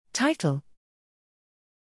Title: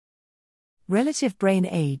 Relative brain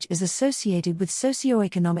age is associated with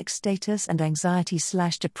socioeconomic status and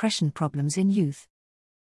anxiety/depression problems in youth.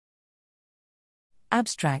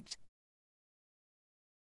 Abstract: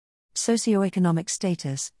 Socioeconomic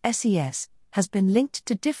status, SES, has been linked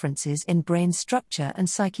to differences in brain structure and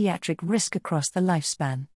psychiatric risk across the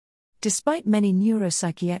lifespan. Despite many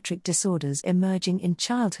neuropsychiatric disorders emerging in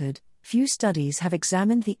childhood, few studies have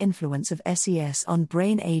examined the influence of SES on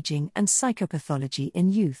brain aging and psychopathology in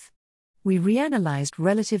youth. We reanalyzed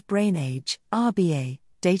relative brain age, RBA,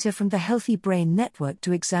 data from the Healthy Brain Network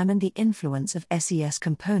to examine the influence of SES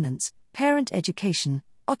components, parent education,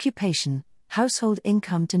 occupation, household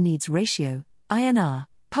income to needs ratio, INR,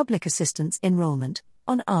 public assistance enrollment,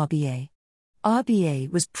 on RBA.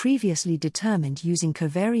 RBA was previously determined using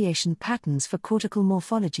covariation patterns for cortical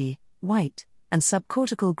morphology, white, and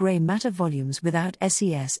subcortical gray matter volumes without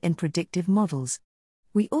SES in predictive models.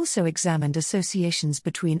 We also examined associations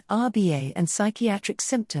between RBA and psychiatric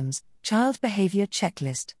symptoms, Child Behavior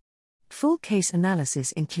Checklist. Full case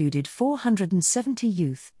analysis included 470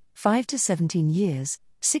 youth, 5 to 17 years,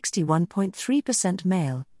 61.3%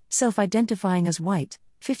 male, self-identifying as white,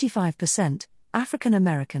 55%, African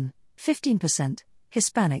American, 15%,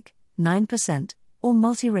 Hispanic, 9%, or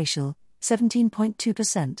multiracial,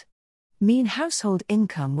 17.2%. Mean household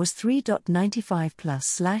income was 3.95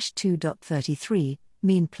 plus/2.33,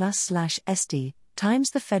 mean plus/ST,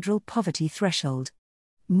 times the federal poverty threshold.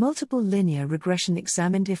 Multiple linear regression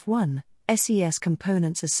examined if 1, SES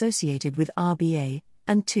components associated with RBA,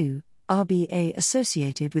 and 2, RBA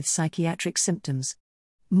associated with psychiatric symptoms.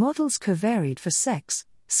 Models covaried for sex,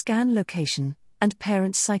 scan location, and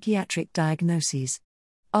parent psychiatric diagnoses.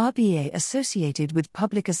 RBA associated with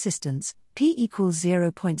public assistance, P equals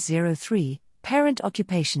 0.03, parent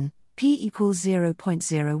occupation, P equals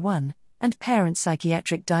 0.01, and parent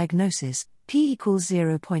psychiatric diagnosis, P equals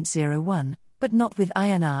 0.01, but not with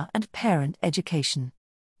INR and parent education.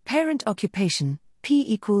 Parent occupation, P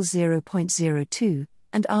equals 0.02,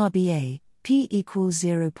 and RBA, P equals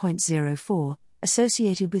 0.04,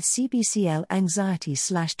 associated with CBCL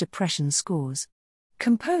anxiety/depression scores.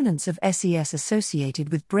 Components of SES associated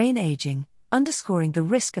with brain aging, underscoring the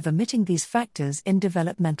risk of omitting these factors in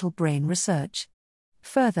developmental brain research.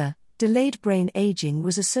 Further, delayed brain aging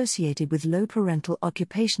was associated with low parental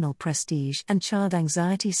occupational prestige and child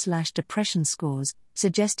anxiety/depression scores,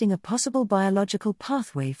 suggesting a possible biological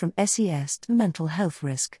pathway from SES to mental health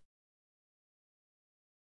risk.